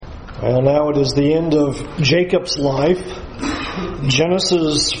Well, now it is the end of Jacob's life.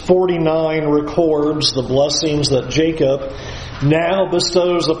 Genesis 49 records the blessings that Jacob now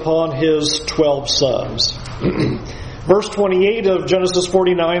bestows upon his 12 sons. Verse 28 of Genesis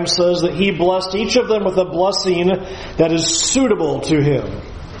 49 says that he blessed each of them with a blessing that is suitable to him.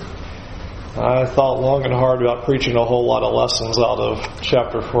 I thought long and hard about preaching a whole lot of lessons out of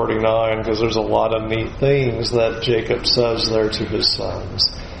chapter 49 because there's a lot of neat things that Jacob says there to his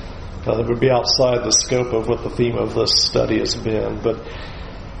sons. That would be outside the scope of what the theme of this study has been, but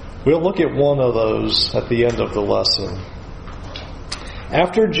we'll look at one of those at the end of the lesson.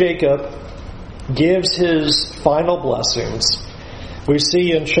 After Jacob gives his final blessings, we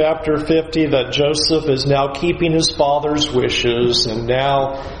see in chapter 50 that Joseph is now keeping his father's wishes, and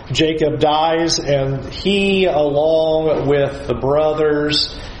now Jacob dies, and he, along with the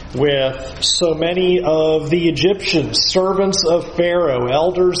brothers, with so many of the Egyptians, servants of Pharaoh,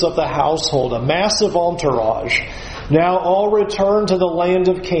 elders of the household, a massive entourage, now all return to the land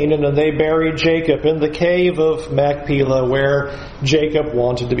of Canaan, and they bury Jacob in the cave of Machpelah where Jacob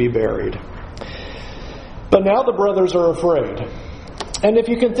wanted to be buried. But now the brothers are afraid. And if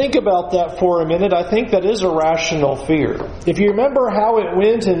you can think about that for a minute, I think that is a rational fear. If you remember how it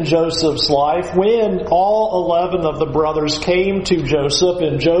went in Joseph's life, when all 11 of the brothers came to Joseph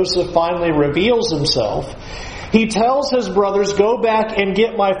and Joseph finally reveals himself, he tells his brothers, "Go back and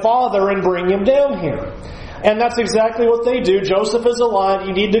get my father and bring him down here." And that's exactly what they do. Joseph is alive.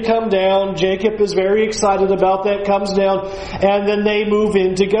 You need to come down. Jacob is very excited about that, comes down, and then they move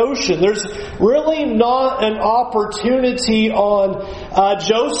into Goshen. There's really not an opportunity on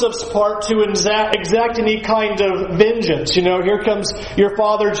Joseph's part to exact any kind of vengeance. You know, here comes your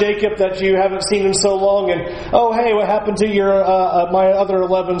father Jacob that you haven't seen in so long, and, oh, hey, what happened to your my other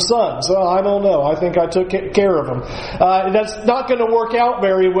 11 sons? Well, I don't know. I think I took care of them. That's not going to work out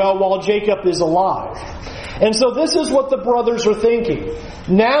very well while Jacob is alive. And so this is what the brothers are thinking.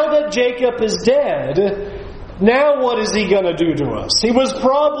 Now that Jacob is dead, now what is he going to do to us? He was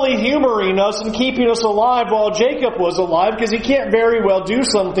probably humoring us and keeping us alive while Jacob was alive, because he can't very well do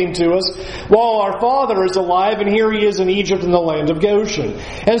something to us while our father is alive, and here he is in Egypt in the land of Goshen.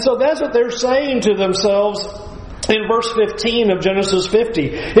 And so that's what they're saying to themselves in verse 15 of Genesis 50.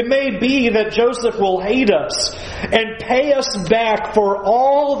 It may be that Joseph will hate us and pay us back for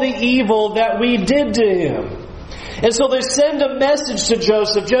all the evil that we did to him. And so they send a message to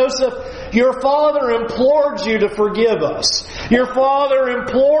Joseph. Joseph, your father implored you to forgive us. Your father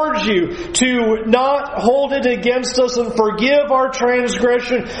implored you to not hold it against us and forgive our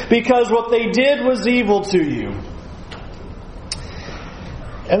transgression, because what they did was evil to you.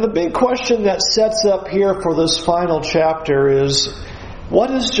 And the big question that sets up here for this final chapter is,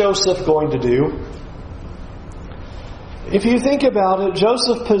 what is Joseph going to do? If you think about it,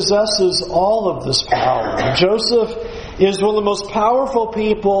 Joseph possesses all of this power. Joseph is one of the most powerful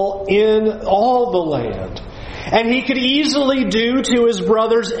people in all the land. And he could easily do to his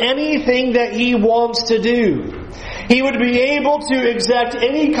brothers anything that he wants to do. He would be able to exact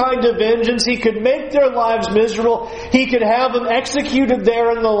any kind of vengeance. He could make their lives miserable. He could have them executed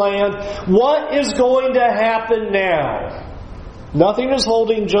there in the land. What is going to happen now? Nothing is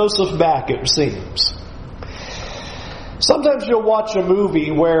holding Joseph back, it seems. Sometimes you'll watch a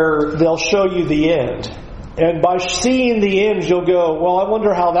movie where they'll show you the end. And by seeing the end, you'll go, well, I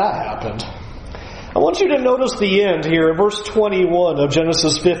wonder how that happened. I want you to notice the end here in verse 21 of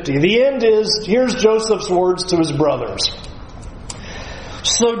Genesis 50. The end is, here's Joseph's words to his brothers.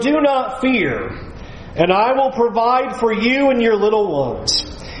 So do not fear, and I will provide for you and your little ones.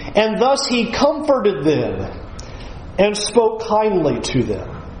 And thus he comforted them and spoke kindly to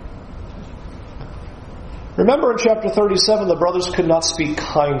them. Remember in chapter 37, the brothers could not speak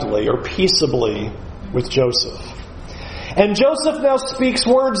kindly or peaceably with Joseph. And Joseph now speaks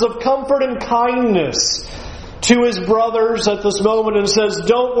words of comfort and kindness to his brothers at this moment and says,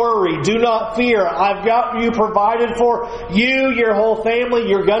 don't worry, do not fear. I've got you provided for, you, your whole family.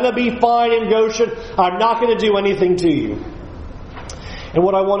 You're going to be fine in Goshen. I'm not going to do anything to you. And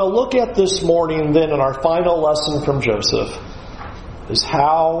what I want to look at this morning then in our final lesson from Joseph is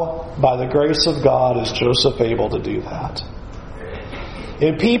how, by the grace of God, is Joseph able to do that.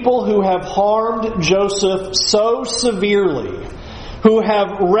 In people who have harmed Joseph so severely, who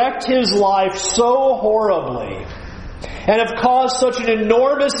have wrecked his life so horribly, and have caused such an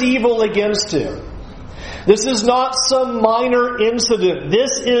enormous evil against him. This is not some minor incident.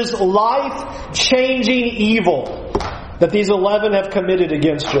 This is life-changing evil that these 11 have committed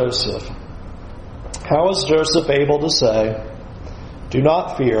against Joseph. How is Joseph able to say, do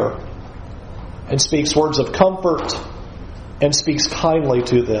not fear, and speaks words of comfort and speaks kindly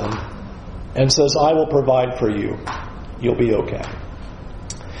to them and says, I will provide for you. You'll be okay.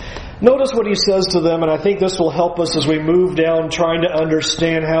 Notice what he says to them, and I think this will help us as we move down trying to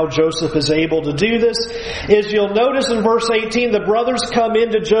understand how Joseph is able to do this, is you'll notice in verse 18, the brothers come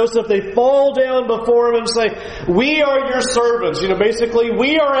into Joseph, they fall down before him and say, we are your servants. Basically,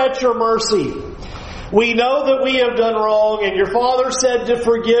 we are at your mercy. We know that we have done wrong, and your father said to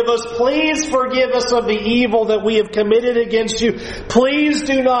forgive us. Please forgive us of the evil that we have committed against you. Please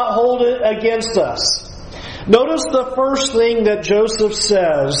do not hold it against us. Notice the first thing that Joseph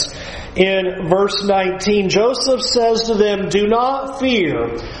says in verse 19. Joseph says to them, do not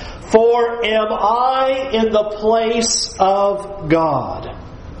fear, for am I in the place of God?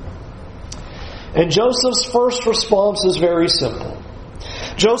 And Joseph's first response is very simple.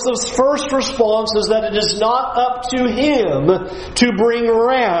 Joseph's first response is that it is not up to him to bring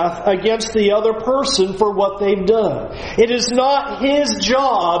wrath against the other person for what they've done. It is not his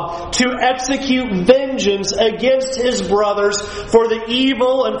job to execute vengeance against his brothers for the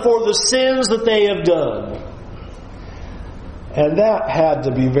evil and for the sins that they have done. And that had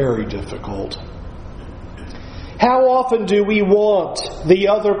to be very difficult. How often do we want the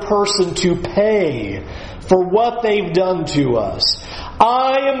other person to pay for what they've done to us?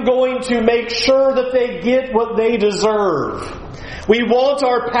 I am going to make sure that they get what they deserve. We want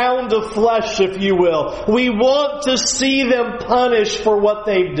our pound of flesh, if you will. We want to see them punished for what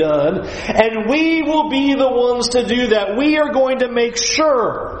they've done. And we will be the ones to do that. We are going to make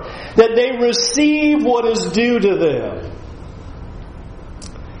sure that they receive what is due to them.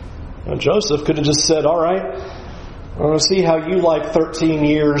 Now, Joseph could have just said, all right, I want to see how you like 13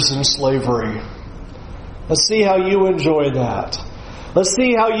 years in slavery. Let's see how you enjoy that. Let's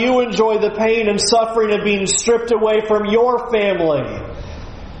see how you enjoy the pain and suffering of being stripped away from your family.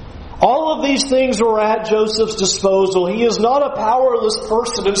 All of these things were at Joseph's disposal. He is not a powerless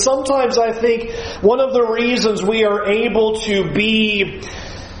person. And sometimes I think one of the reasons we are able to be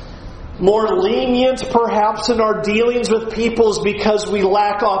more lenient perhaps in our dealings with people is because we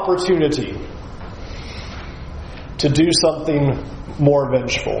lack opportunity to do something more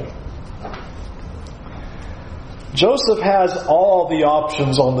vengeful. Joseph has all the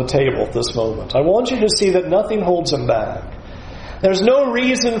options on the table at this moment. I want you to see that nothing holds him back. There's no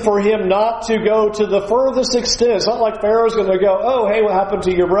reason for him not to go to the furthest extent. It's not like Pharaoh's going to go, oh, hey, what happened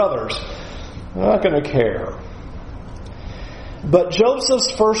to your brothers? I'm not going to care. But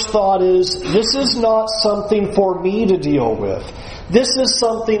Joseph's first thought is, this is not something for me to deal with. This is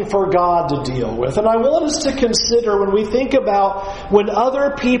something for God to deal with. And I want us to consider when we think about when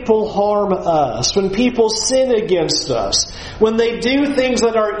other people harm us, when people sin against us, when they do things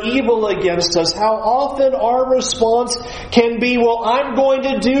that are evil against us, how often our response can be, well, I'm going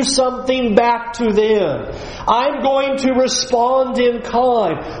to do something back to them. I'm going to respond in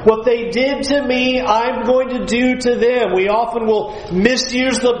kind. What they did to me, I'm going to do to them. We often will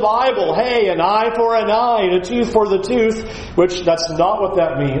misuse the Bible. Hey, an eye for an eye and a tooth for the tooth, which that's not what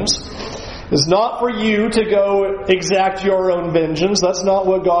that means. It's not for you to go exact your own vengeance. That's not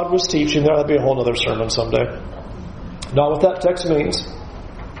what God was teaching there. That'll be a whole other sermon someday. Not what that text means.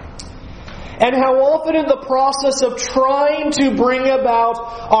 And how often in the process of trying to bring about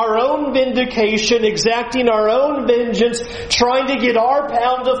our own vindication, exacting our own vengeance, trying to get our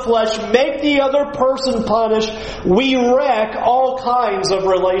pound of flesh, make the other person punished, we wreck all kinds of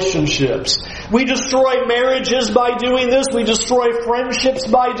relationships. We destroy marriages by doing this. We destroy friendships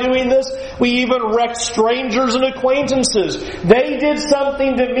by doing this. We even wreck strangers and acquaintances. They did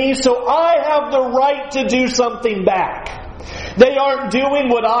something to me, so I have the right to do something back. They aren't doing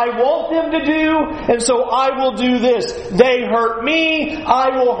what I want them to do, and so I will do this. They hurt me, I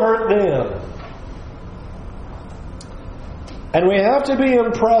will hurt them. And we have to be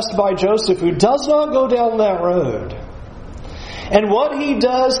impressed by Joseph, who does not go down that road. And what he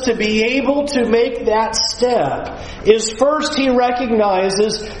does to be able to make that step is first he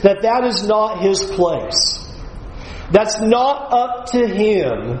recognizes that that is not his place. That's not up to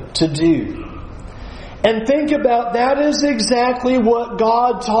him to do. And think about, that is exactly what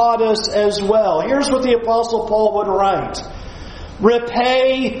God taught us as well. Here's what the Apostle Paul would write.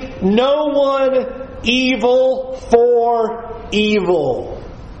 Repay no one evil for evil.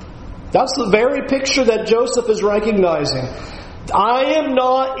 That's the very picture that Joseph is recognizing. I am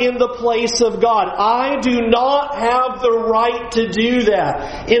not in the place of God. I do not have the right to do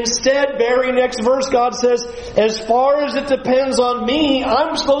that. Instead, very next verse, God says, as far as it depends on me,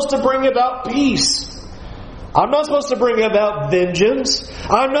 I'm supposed to bring about peace. I'm not supposed to bring about vengeance.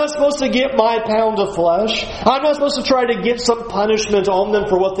 I'm not supposed to get my pound of flesh. I'm not supposed to try to get some punishment on them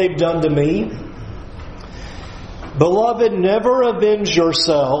for what they've done to me. Beloved, never avenge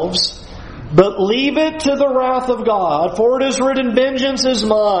yourselves, but leave it to the wrath of God, for it is written, vengeance is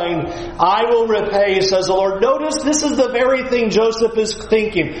mine, I will repay, says the Lord. Notice this is the very thing Joseph is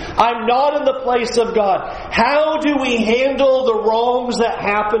thinking. I'm not in the place of God. How do we handle the wrongs that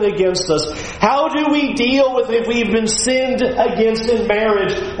happen against us? How do we deal with if we've been sinned against in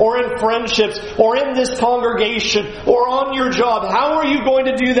marriage, or in friendships, or in this congregation, or on your job? How are you going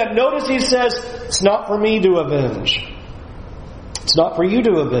to do that? Notice he says, it's not for me to avenge. It's not for you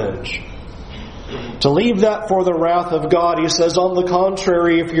to avenge. To leave that for the wrath of God. He says, on the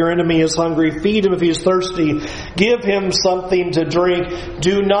contrary, if your enemy is hungry, feed him. If he is thirsty, give him something to drink.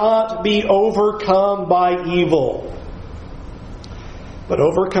 Do not be overcome by evil, but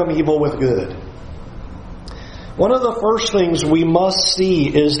overcome evil with good. One of the first things we must see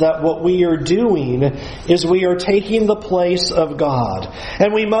is that what we are doing is we are taking the place of God.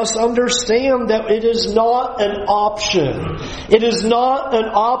 And we must understand that it is not an option. It is not an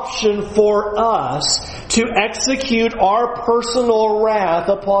option for us to execute our personal wrath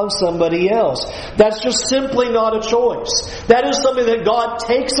upon somebody else. That's just simply not a choice. That is something that God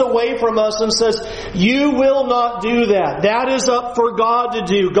takes away from us and says, you will not do that. That is up for God to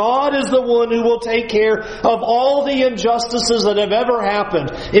do. God is the one who will take care of all the injustices that have ever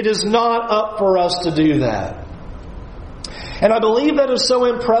happened. It is not up for us to do that. And I believe that is so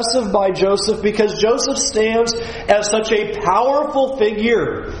impressive by Joseph because Joseph stands as such a powerful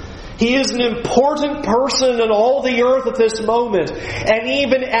figure. He is an important person in all the earth at this moment. And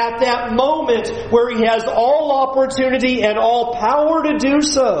even at that moment where he has all opportunity and all power to do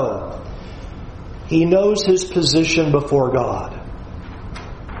so, he knows his position before God.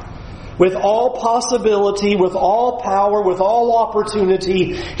 With all possibility, with all power, with all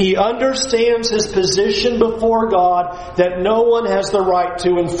opportunity, he understands his position before God that no one has the right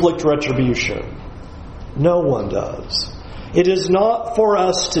to inflict retribution. No one does. It is not for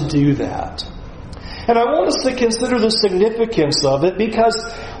us to do that. And I want us to consider the significance of it because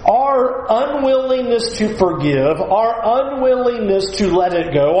our unwillingness to forgive, our unwillingness to let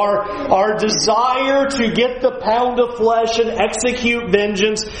it go, our desire to get the pound of flesh and execute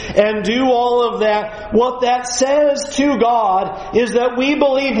vengeance and do all of that, what that says to God is that we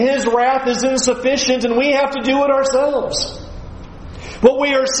believe His wrath is insufficient and we have to do it ourselves. What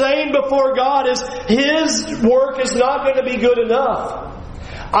we are saying before God is His work is not going to be good enough.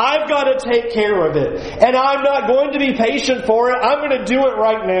 I've got to take care of it. And I'm not going to be patient for it. I'm going to do it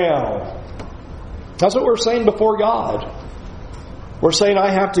right now. That's what we're saying before God. We're saying I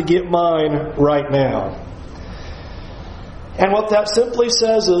have to get mine right now. And what that simply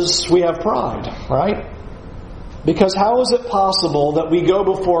says is we have pride, right? Because how is it possible that we go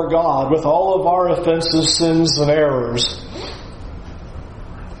before God with all of our offenses, sins, and errors,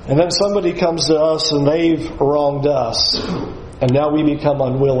 and then somebody comes to us and they've wronged us, and now we become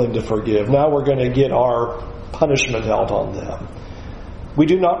unwilling to forgive. Now we're going to get our punishment out on them. We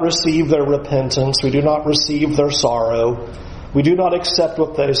do not receive their repentance. We do not receive their sorrow. We do not accept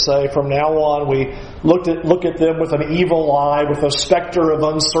what they say. From now on, we look at them with an evil eye, with a specter of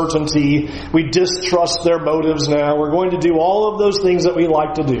uncertainty. We distrust their motives now. We're going to do all of those things that we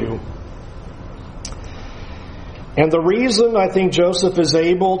like to do. And the reason I think Joseph is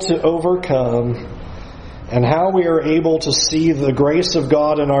able to overcome and how we are able to see the grace of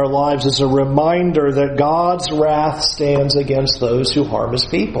God in our lives is a reminder that God's wrath stands against those who harm His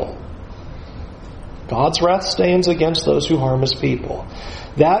people. God's wrath stands against those who harm His people.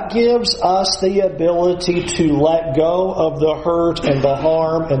 That gives us the ability to let go of the hurt and the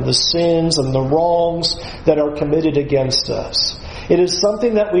harm and the sins and the wrongs that are committed against us. It is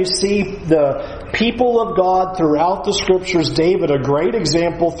something that we see the people of God throughout the Scriptures, David, a great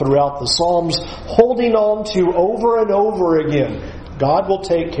example throughout the Psalms, holding on to over and over again. God will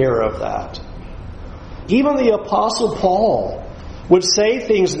take care of that. Even the Apostle Paul would say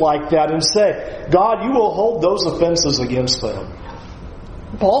things like that and say, God, you will hold those offenses against them.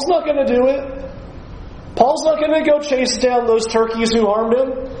 Paul's not going to do it. Paul's not going to go chase down those turkeys who harmed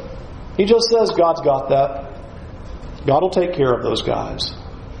him. He just says, God's got that. God will take care of those guys.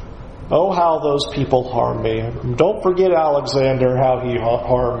 Oh, how those people harm me. Don't forget Alexander, how he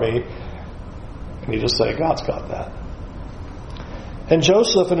harmed me. And you just say, God's got that. And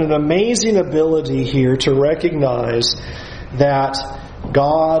Joseph, in an amazing ability here to recognize that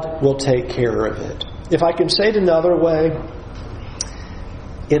God will take care of it. If I can say it another way,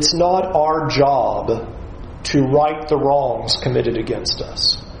 it's not our job to right the wrongs committed against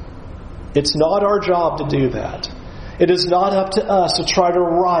us. It's not our job to do that. It is not up to us to try to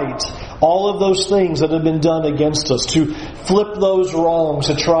right all of those things that have been done against us, to flip those wrongs,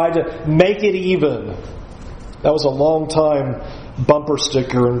 to try to make it even. That was a long time bumper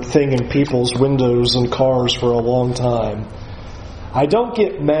sticker and thing in people's windows and cars for a long time. I don't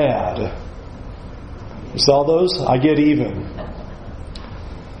get mad. You saw those? I get even.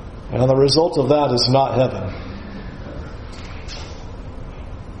 And the result of that is not heaven.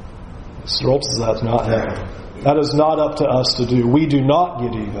 The result of that is not heaven. That is not up to us to do. We do not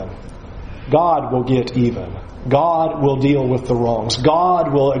get even. God will get even. God will deal with the wrongs.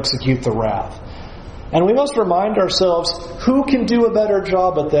 God will execute the wrath. And we must remind ourselves, who can do a better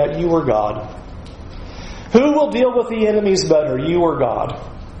job at that? You or God. Who will deal with the enemies better? You or God.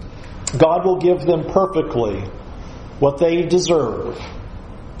 God will give them perfectly what they deserve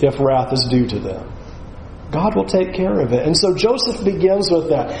if wrath is due to them. God will take care of it. And so Joseph begins with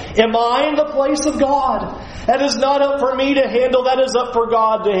that. Am I in the place of God? That is not up for me to handle. That is up for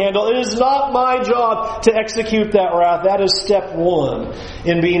God to handle. It is not my job to execute that wrath. That is step one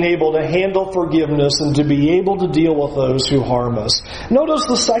in being able to handle forgiveness and to be able to deal with those who harm us. Notice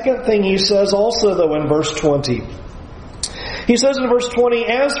the second thing he says also, though, in verse 20. He says in verse 20,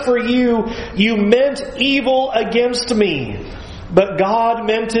 "As for you, you meant evil against me, but God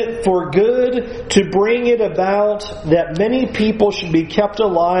meant it for good to bring it about that many people should be kept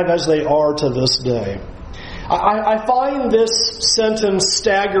alive as they are to this day." I find this sentence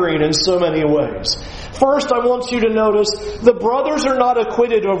staggering in so many ways. First, I want you to notice the brothers are not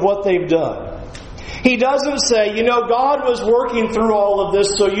acquitted of what they've done. He doesn't say, God was working through all of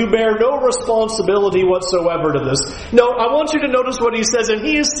this, so you bear no responsibility whatsoever to this. No, I want you to notice what he says, and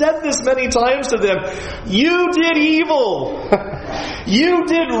he has said this many times to them. You did evil. You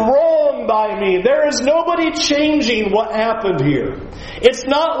did wrong by me. There is nobody changing what happened here. It's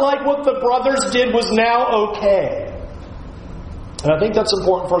not like what the brothers did was now okay. And I think that's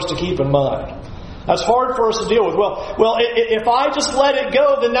important for us to keep in mind. That's hard for us to deal with. Well, if I just let it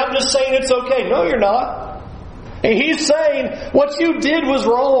go, then I'm just saying it's okay. No, you're not. And he's saying, what you did was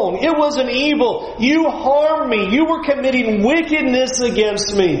wrong. It was an evil. You harmed me. You were committing wickedness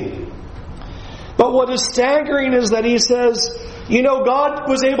against me. But what is staggering is that he says, God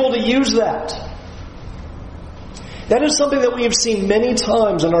was able to use that. That is something that we have seen many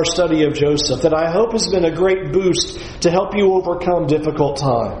times in our study of Joseph that I hope has been a great boost to help you overcome difficult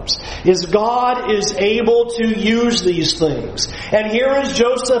times. Is God is able to use these things. And here is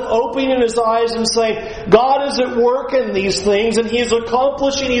Joseph opening his eyes and saying, God is at work in these things and He is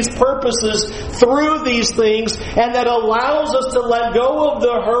accomplishing His purposes through these things, and that allows us to let go of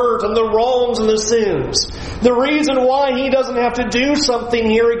the hurt and the wrongs and the sins. The reason why he doesn't have to do something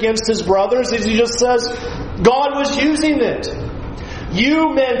here against his brothers is he just says, God was using it.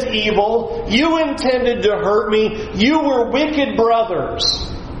 You meant evil. You intended to hurt me. You were wicked brothers.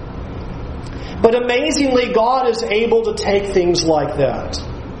 But amazingly, God is able to take things like that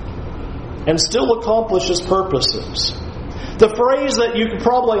and still accomplish His purposes. The phrase that you could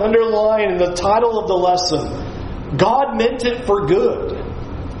probably underline in the title of the lesson, God meant it for good.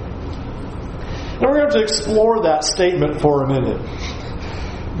 And we're going to explore that statement for a minute.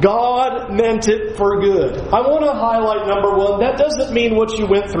 God meant it for good. I want to highlight number one, that doesn't mean what you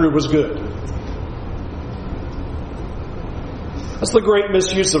went through was good. That's the great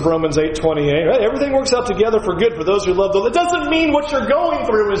misuse of Romans 8:28. Right? Everything works out together for good for those who love the Lord. It doesn't mean what you're going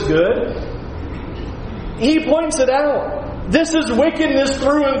through is good. He points it out. This is wickedness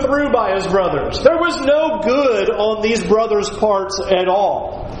through and through by his brothers. There was no good on these brothers' parts at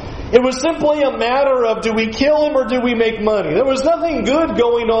all. It was simply a matter of, do we kill him or do we make money? There was nothing good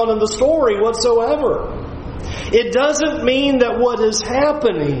going on in the story whatsoever. It doesn't mean that what is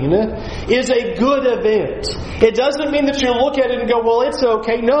happening is a good event. It doesn't mean that you look at it and go, well, it's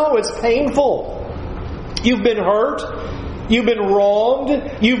okay. No, it's painful. You've been hurt. You've been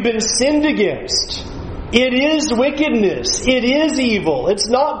wronged. You've been sinned against. It is wickedness. It is evil. It's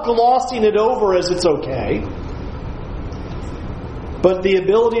not glossing it over as it's okay. But the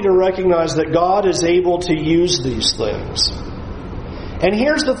ability to recognize that God is able to use these things. And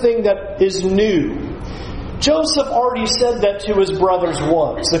here's the thing that is new. Joseph already said that to his brothers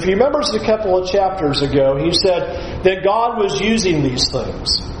once. If you remember a couple of chapters ago, he said that God was using these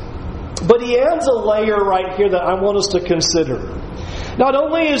things. But he adds a layer right here that I want us to consider. Not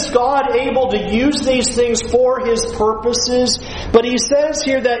only is God able to use these things for His purposes, but he says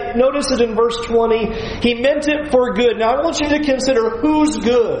here that, notice it in verse 20, He meant it for good. Now I want you to consider who's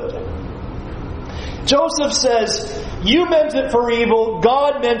good. Joseph says, you meant it for evil,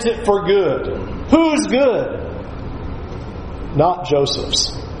 God meant it for good. Who's good? Not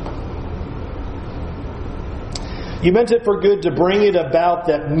Joseph's. You meant it for good to bring it about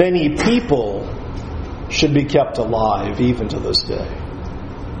that many people should be kept alive even to this day.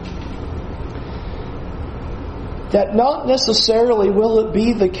 that not necessarily will it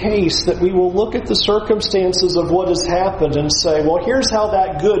be the case that we will look at the circumstances of what has happened and say, well, here's how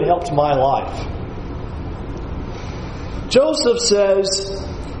that good helped my life. Joseph says,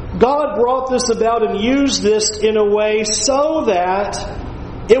 God brought this about and used this in a way so that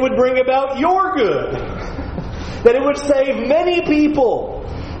it would bring about your good. That it would save many people.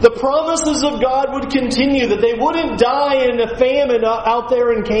 The promises of God would continue, that they wouldn't die in a famine out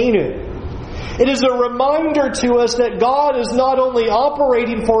there in Canaan. It is a reminder to us that God is not only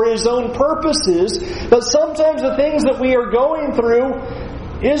operating for His own purposes, but sometimes the things that we are going through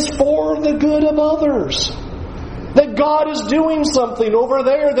is for the good of others. That God is doing something over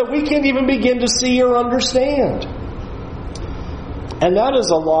there that we can't even begin to see or understand. And that is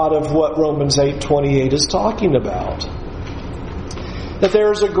a lot of what Romans 8:28 is talking about. That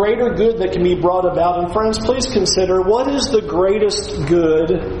there is a greater good that can be brought about. And friends, please consider, what is the greatest good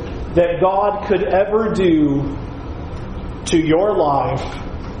that God could ever do to your life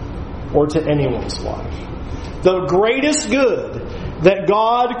or to anyone's life? The greatest good that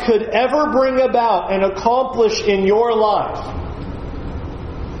God could ever bring about and accomplish in your life.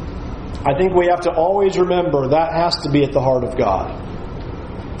 I think we have to always remember that has to be at the heart of God.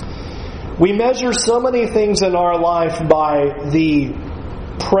 We measure so many things in our life by the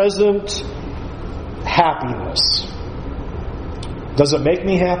present happiness. Does it make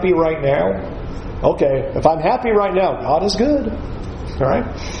me happy right now? Okay, if I'm happy right now, God is good. All right?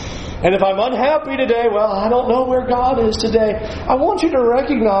 And if I'm unhappy today, well, I don't know where God is today. I want you to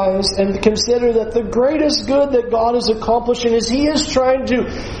recognize and consider that the greatest good that God is accomplishing is He is trying to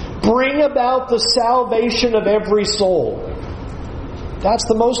bring about the salvation of every soul. That's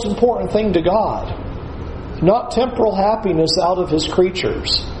the most important thing to God. Not temporal happiness out of His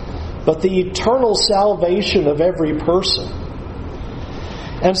creatures, but the eternal salvation of every person.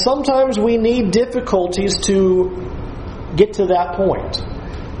 And sometimes we need difficulties to get to that point.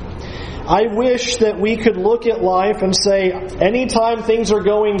 I wish that we could look at life and say, anytime things are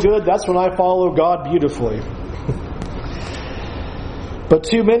going good, that's when I follow God beautifully. But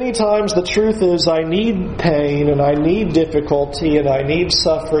too many times the truth is I need pain and I need difficulty and I need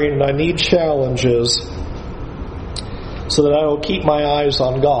suffering and I need challenges so that I will keep my eyes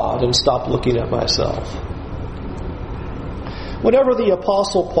on God and stop looking at myself. Whatever the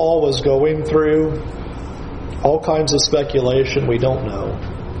Apostle Paul was going through, all kinds of speculation, we don't know.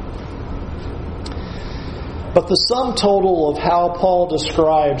 But the sum total of how Paul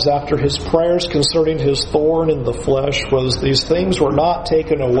describes after his prayers concerning his thorn in the flesh was these things were not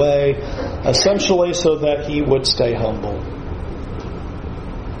taken away, essentially so that he would stay humble.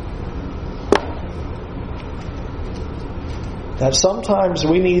 That sometimes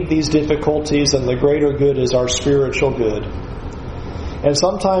we need these difficulties and the greater good is our spiritual good. And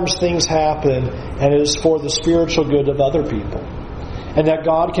sometimes things happen and it is for the spiritual good of other people. And that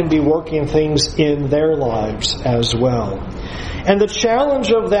God can be working things in their lives as well. And the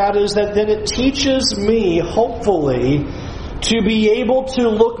challenge of that is that then it teaches me, hopefully, to be able to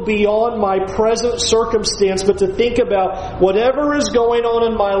look beyond my present circumstance, but to think about whatever is going on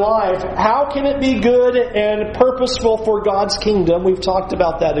in my life, how can it be good and purposeful for God's kingdom? We've talked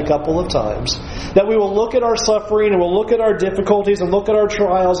about that a couple of times. That we will look at our suffering and we'll look at our difficulties and look at our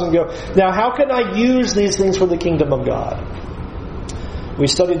trials and go, now how can I use these things for the kingdom of God? We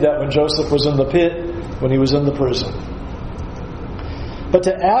studied that when Joseph was in the pit, when he was in the prison. But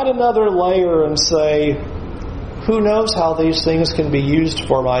to add another layer and say, who knows how these things can be used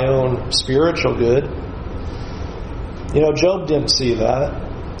for my own spiritual good? You know, Job didn't see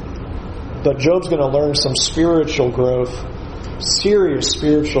that. But Job's going to learn some spiritual growth, serious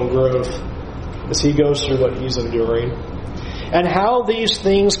spiritual growth, as he goes through what he's enduring. And how these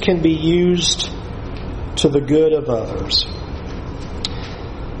things can be used to the good of others.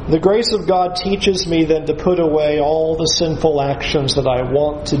 The grace of God teaches me then to put away all the sinful actions that I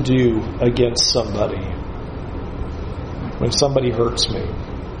want to do against somebody. When somebody hurts me,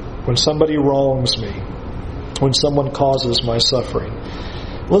 when somebody wrongs me, when someone causes my suffering.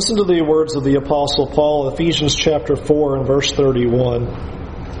 Listen to the words of the Apostle Paul, Ephesians chapter 4 and verse 31.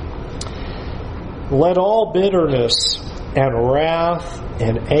 Let all bitterness and wrath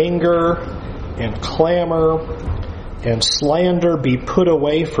and anger and clamor and slander be put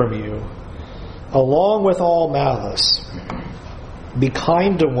away from you, along with all malice. Be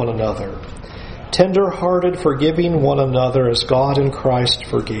kind to one another, tender-hearted, forgiving one another as God in Christ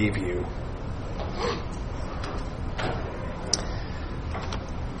forgave you.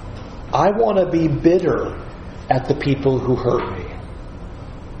 I want to be bitter at the people who hurt me.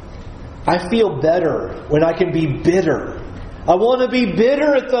 I feel better when I can be bitter. I want to be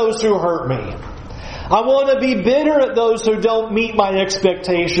bitter at those who hurt me. I want to be bitter at those who don't meet my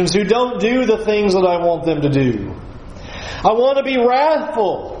expectations, who don't do the things that I want them to do. I want to be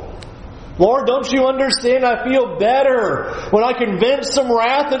wrathful. Lord, don't you understand? I feel better when I can vent some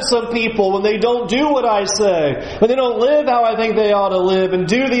wrath at some people when they don't do what I say, when they don't live how I think they ought to live and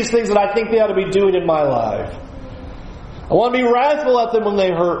do these things that I think they ought to be doing in my life. I want to be wrathful at them when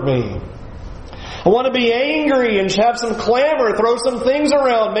they hurt me. I want to be angry and have some clamor, throw some things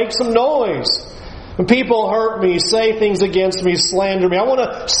around, make some noise. When people hurt me, say things against me, slander me, I want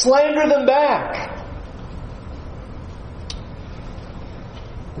to slander them back.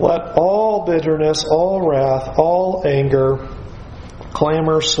 Let all bitterness, all wrath, all anger,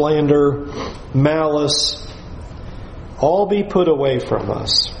 clamor, slander, malice, all be put away from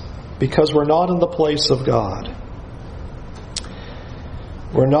us, because we're not in the place of God.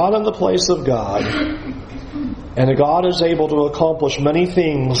 We're not in the place of God, and God is able to accomplish many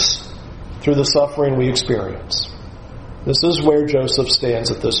things through the suffering we experience. This is where Joseph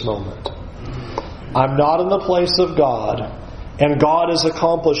stands at this moment. I'm not in the place of God, and God has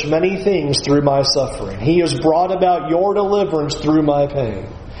accomplished many things through my suffering. He has brought about your deliverance through my pain.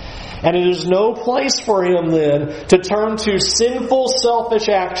 And it is no place for him then to turn to sinful, selfish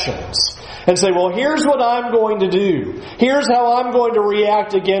actions and say, well, here's what I'm going to do. Here's how I'm going to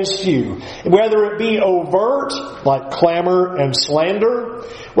react against you. Whether it be overt, like clamor and slander,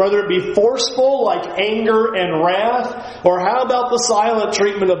 whether it be forceful, like anger and wrath, or how about the silent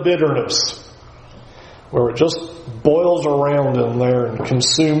treatment of bitterness, where it just boils around in there and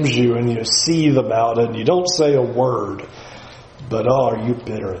consumes you and you seethe about it and you don't say a word, but are you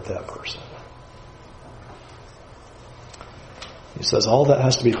bitter at that person? He says all that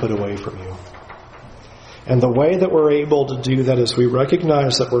has to be put away from you. And the way that we're able to do that is we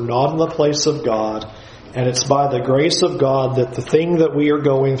recognize that we're not in the place of God, and it's by the grace of God that the thing that we are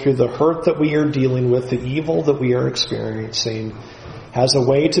going through, the hurt that we are dealing with, the evil that we are experiencing, has a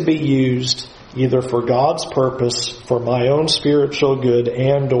way to be used either for God's purpose, for my own spiritual good,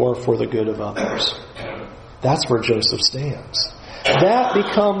 and or for the good of others. That's where Joseph stands. That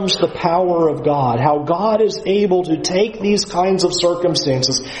becomes the power of God, how God is able to take these kinds of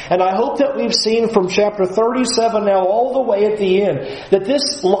circumstances. And I hope that we've seen from chapter 37 now all the way at the end, that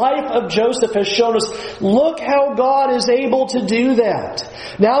this life of Joseph has shown us, look how God is able to do that.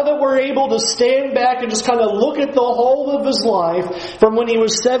 Now that we're able to stand back and just kind of look at the whole of his life from when he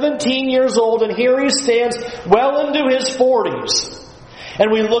was 17 years old, and here he stands well into his 40s. And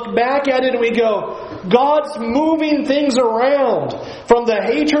we look back at it and we go, God's moving things around. From the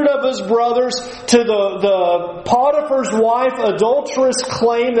hatred of his brothers to the Potiphar's wife adulterous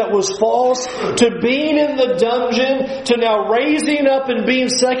claim that was false, to being in the dungeon, to now raising up and being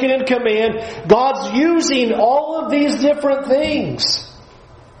second in command. God's using all of these different things.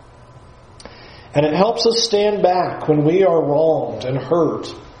 And it helps us stand back when we are wronged and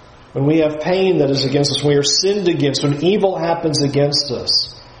hurt. When we have pain that is against us, when we are sinned against, when evil happens against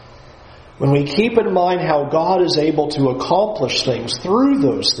us. When we keep in mind how God is able to accomplish things through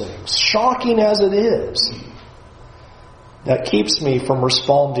those things, shocking as it is, that keeps me from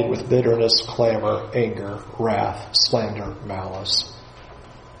responding with bitterness, clamor, anger, wrath, slander, malice.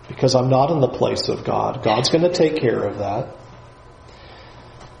 Because I'm not in the place of God. God's going to take care of that.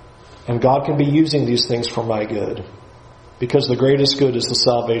 And God can be using these things for my good. Because the greatest good is the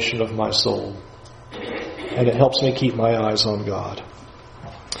salvation of my soul. And it helps me keep my eyes on God.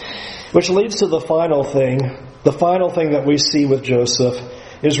 Which leads to the final thing. The final thing that we see with Joseph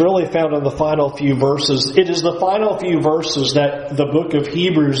is really found in the final few verses. It is the final few verses that the book of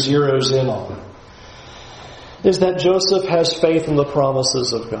Hebrews zeroes in on. Is that Joseph has faith in the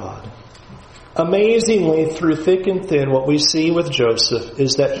promises of God. Amazingly, through thick and thin, what we see with Joseph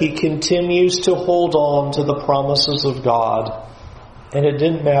is that he continues to hold on to the promises of God, and it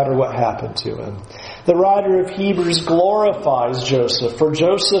didn't matter what happened to him. The writer of Hebrews glorifies Joseph, for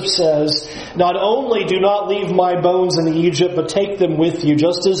Joseph says, not only do not leave my bones in Egypt, but take them with you,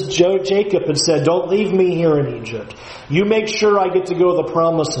 just as Jacob had said, don't leave me here in Egypt. You make sure I get to go to the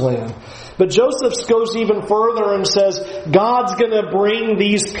promised land. But Joseph goes even further and says, God's going to bring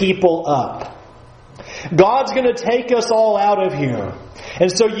these people up. God's going to take us all out of here.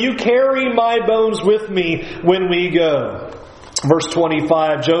 And so you carry my bones with me when we go. Verse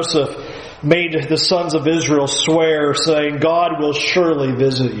 25, Joseph made the sons of Israel swear, saying, God will surely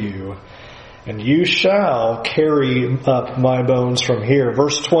visit you, and you shall carry up my bones from here.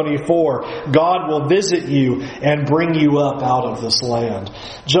 Verse 24, God will visit you and bring you up out of this land.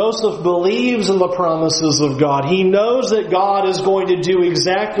 Joseph believes in the promises of God. He knows that God is going to do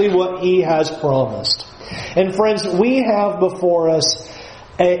exactly what he has promised. And friends, we have before us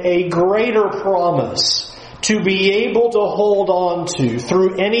a greater promise to be able to hold on to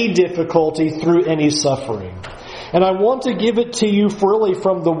through any difficulty, through any suffering. And I want to give it to you freely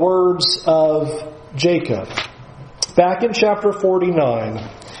from the words of Jacob. Back in chapter 49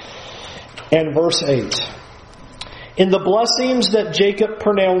 and verse 8. In the blessings that Jacob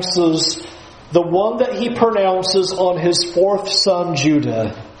pronounces, the one that he pronounces on his fourth son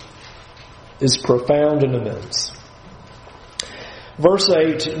Judah is profound and immense. Verse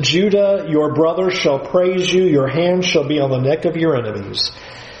 8, Judah, your brother shall praise you, your hand shall be on the neck of your enemies.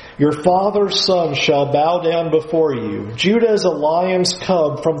 Your father's son shall bow down before you. Judah is a lion's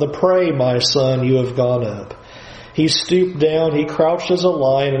cub from the prey, my son, you have gone up. He stooped down, he crouched as a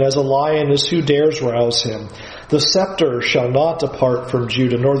lion, and as a lioness who dares rouse him. The scepter shall not depart from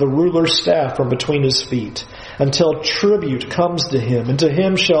Judah, nor the ruler's staff from between his feet, until tribute comes to him, and to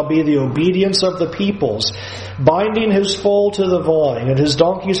him shall be the obedience of the peoples, binding his foal to the vine, and his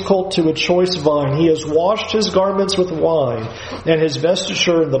donkey's colt to a choice vine. He has washed his garments with wine, and his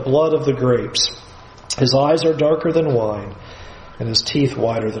vesture in the blood of the grapes. His eyes are darker than wine, and his teeth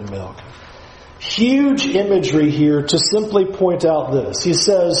whiter than milk. Huge imagery here to simply point out this. He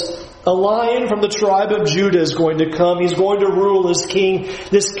says, a lion from the tribe of Judah is going to come. He's going to rule as king.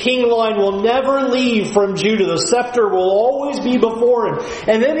 This king line will never leave from Judah. The scepter will always be before him.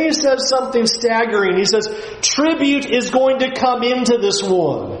 And then he says something staggering. He says, tribute is going to come into this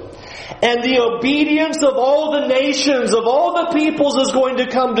one. And the obedience of all the nations, of all the peoples is going to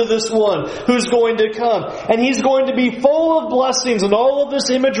come to this one who's going to come. And he's going to be full of blessings. And all of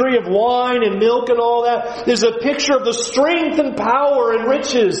this imagery of wine and milk and all that is a picture of the strength and power and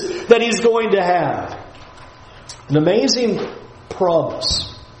riches that he's going to have. An amazing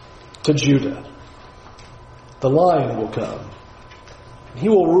promise to Judah. The lion will come. He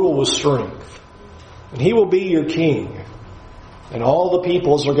will rule with strength. And he will be your king. And all the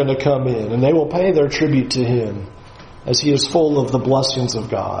peoples are going to come in, and they will pay their tribute to him as he is full of the blessings of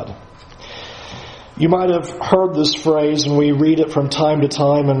God. You might have heard this phrase, and we read it from time to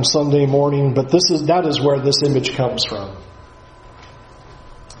time on Sunday morning, but that is where this image comes from.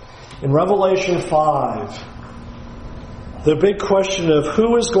 In Revelation 5, the big question of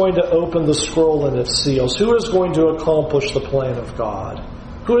who is going to open the scroll and its seals, who is going to accomplish the plan of God,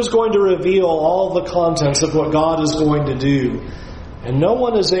 who is going to reveal all the contents of what God is going to do. And no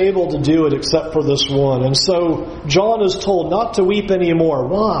one is able to do it except for this one. And so John is told not to weep anymore.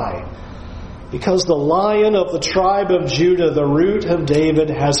 Why? Because the Lion of the tribe of Judah, the root of David,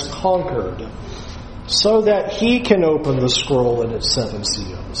 has conquered, so that he can open the scroll and its 7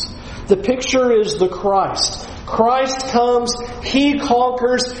 seals. The picture is the Christ. Christ comes, he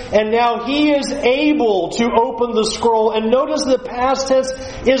conquers, and now he is able to open the scroll. And notice the past tense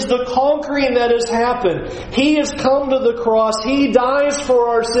is the conquering that has happened. He has come to the cross. He dies for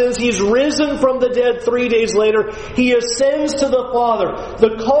our sins. He's risen from the dead 3 days later. He ascends to the Father.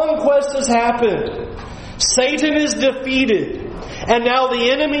 The conquest has happened. Satan is defeated. And now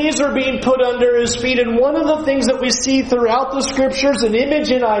the enemies are being put under his feet. And one of the things that we see throughout the Scriptures, an image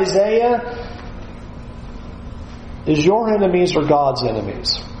in Isaiah, is your enemies are God's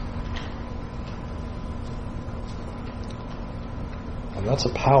enemies. And that's a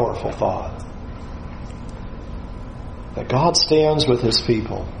powerful thought. That God stands with his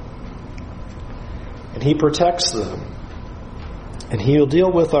people. And he protects them. And he'll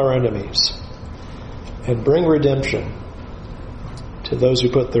deal with our enemies. And bring redemption to those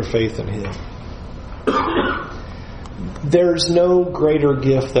who put their faith in him. There's no greater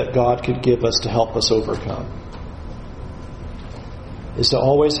gift that God could give us to help us overcome, is to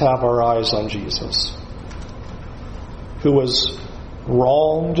always have our eyes on Jesus, who was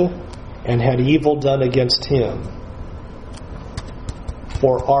wronged and had evil done against him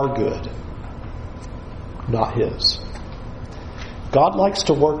for our good, not his. God likes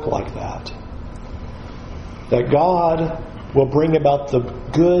to work like that. That God will bring about the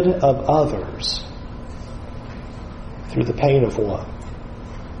good of others through the pain of one.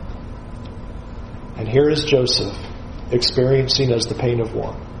 And here is Joseph experiencing as the pain of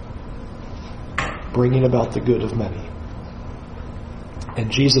one, bringing about the good of many. And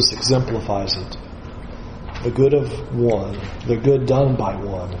Jesus exemplifies it. The good of one, the good done by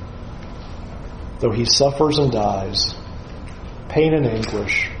one, though he suffers and dies, pain and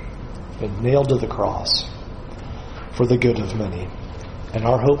anguish, and nailed to the cross for the good of many. And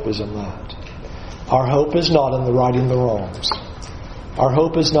our hope is in that. Our hope is not in the righting the wrongs. Our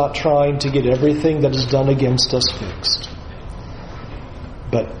hope is not trying to get everything that is done against us fixed,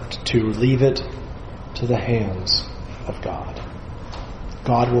 but to leave it to the hands of God.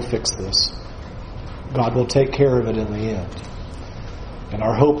 God will fix this. God will take care of it in the end. And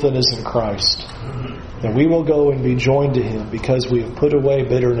our hope then is in Christ. That we will go and be joined to Him because we have put away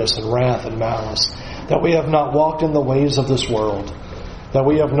bitterness and wrath and malice. That we have not walked in the ways of this world. That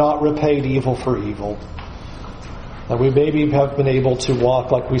we have not repaid evil for evil. That we maybe have been able to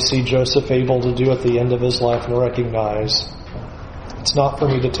walk like we see Joseph able to do at the end of his life and recognize, it's not for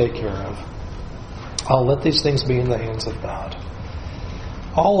me to take care of. I'll let these things be in the hands of God.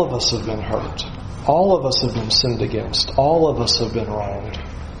 All of us have been hurt. All of us have been sinned against. All of us have been wronged.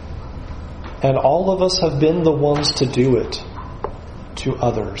 And all of us have been the ones to do it to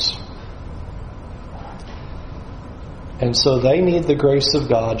others. And so they need the grace of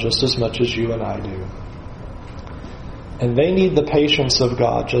God just as much as you and I do. And they need the patience of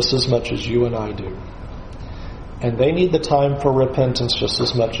God just as much as you and I do. And they need the time for repentance just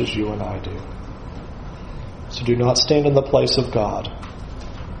as much as you and I do. So do not stand in the place of God.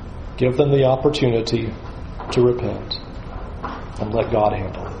 Give them the opportunity to repent. And let God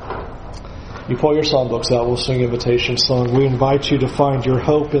handle it. You pull your songbooks out, we'll sing invitation song. We invite you to find your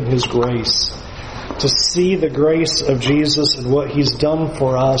hope in His grace. To see the grace of Jesus and what He's done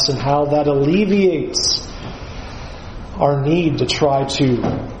for us and how that alleviates our need to try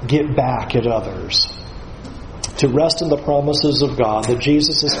to get back at others. To rest in the promises of God, that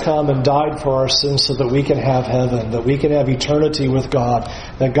Jesus has come and died for our sins so that we can have heaven, that we can have eternity with God,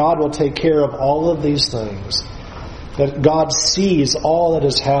 that God will take care of all of these things, that God sees all that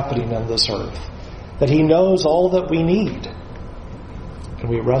is happening on this earth, that He knows all that we need, and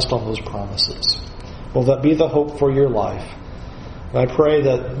we rest on those promises. Will that be the hope for your life? And I pray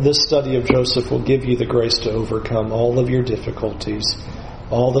that this study of Joseph will give you the grace to overcome all of your difficulties,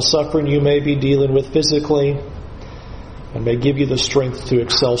 all the suffering you may be dealing with physically, and may give you the strength to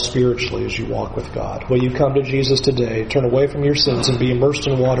excel spiritually as you walk with God. Will you come to Jesus today, turn away from your sins, and be immersed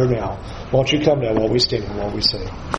in water now? Won't you come now while we stand and while we sing?